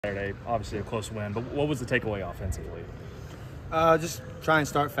Saturday, obviously a close win, but what was the takeaway offensively? Just try and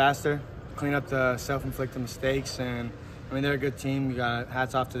start faster, clean up the self-inflicted mistakes, and I mean they're a good team. We got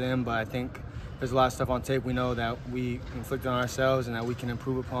hats off to them, but I think there's a lot of stuff on tape we know that we inflicted on ourselves and that we can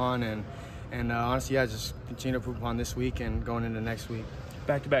improve upon, and honestly, just continue to improve upon this week and going into next week.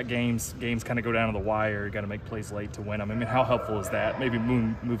 Back-to-back games kind of go down to the wire. You got to make plays late to win them. I mean, how helpful is that? Maybe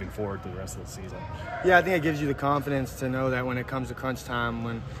moving forward through the rest of the season. Yeah, I think it gives you the confidence to know that when it comes to crunch time,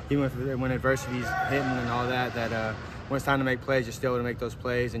 when adversity's hitting and all that, when it's time to make plays, you're still able to make those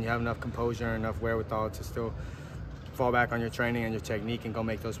plays, and you have enough composure and enough wherewithal to still fall back on your training and your technique and go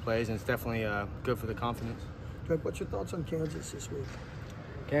make those plays. And it's definitely good for the confidence. Greg, what's your thoughts on Kansas this week?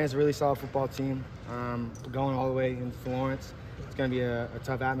 Kansas is a really solid football team, going all the way into Florence. It's going to be a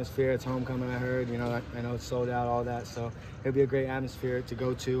tough atmosphere. It's homecoming, I heard. I know it's sold out, all that. So it'll be a great atmosphere to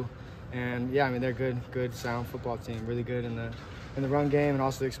go to. And, yeah, I mean, they're good, sound football team. Really good in the run game and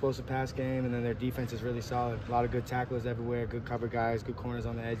also the explosive pass game. And then their defense is really solid. A lot of good tacklers everywhere, good cover guys, good corners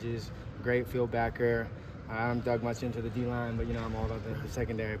on the edges, great field backer. I haven't dug much into the D-line, but, I'm all about the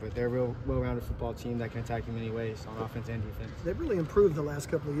secondary. But they're a real well-rounded football team that can attack you many ways on offense and defense. They've really improved the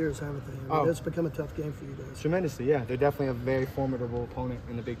last couple of years, haven't they? It's become a tough game for you guys. Tremendously, yeah. They're definitely a very formidable opponent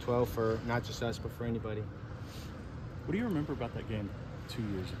in the Big 12 for not just us, but for anybody. What do you remember about that game 2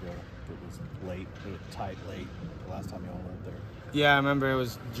 years ago? It was late, it was tight late, the last time you all went there. Yeah, I remember it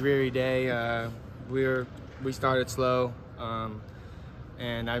was a dreary day. We started slow.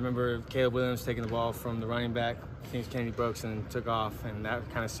 And I remember Caleb Williams taking the ball from the running back, I think it's Kennedy Brooks, and took off, and that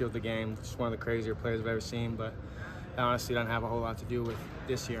kind of sealed the game. Just one of the crazier plays I've ever seen, but that honestly doesn't have a whole lot to do with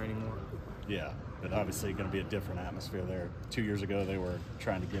this year anymore. Yeah, but obviously going to be a different atmosphere there. 2 years ago, they were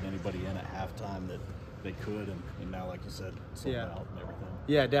trying to get anybody in at halftime that they could, and now, like you said, sold out and everything.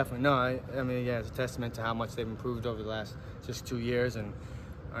 Yeah, definitely. No, I mean, it's a testament to how much they've improved over the last just 2 years, and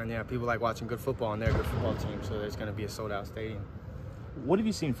yeah, people like watching good football, and they're a good football team, so there's going to be a sold-out stadium. What have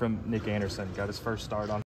you seen from Nick Anderson? Got his first start on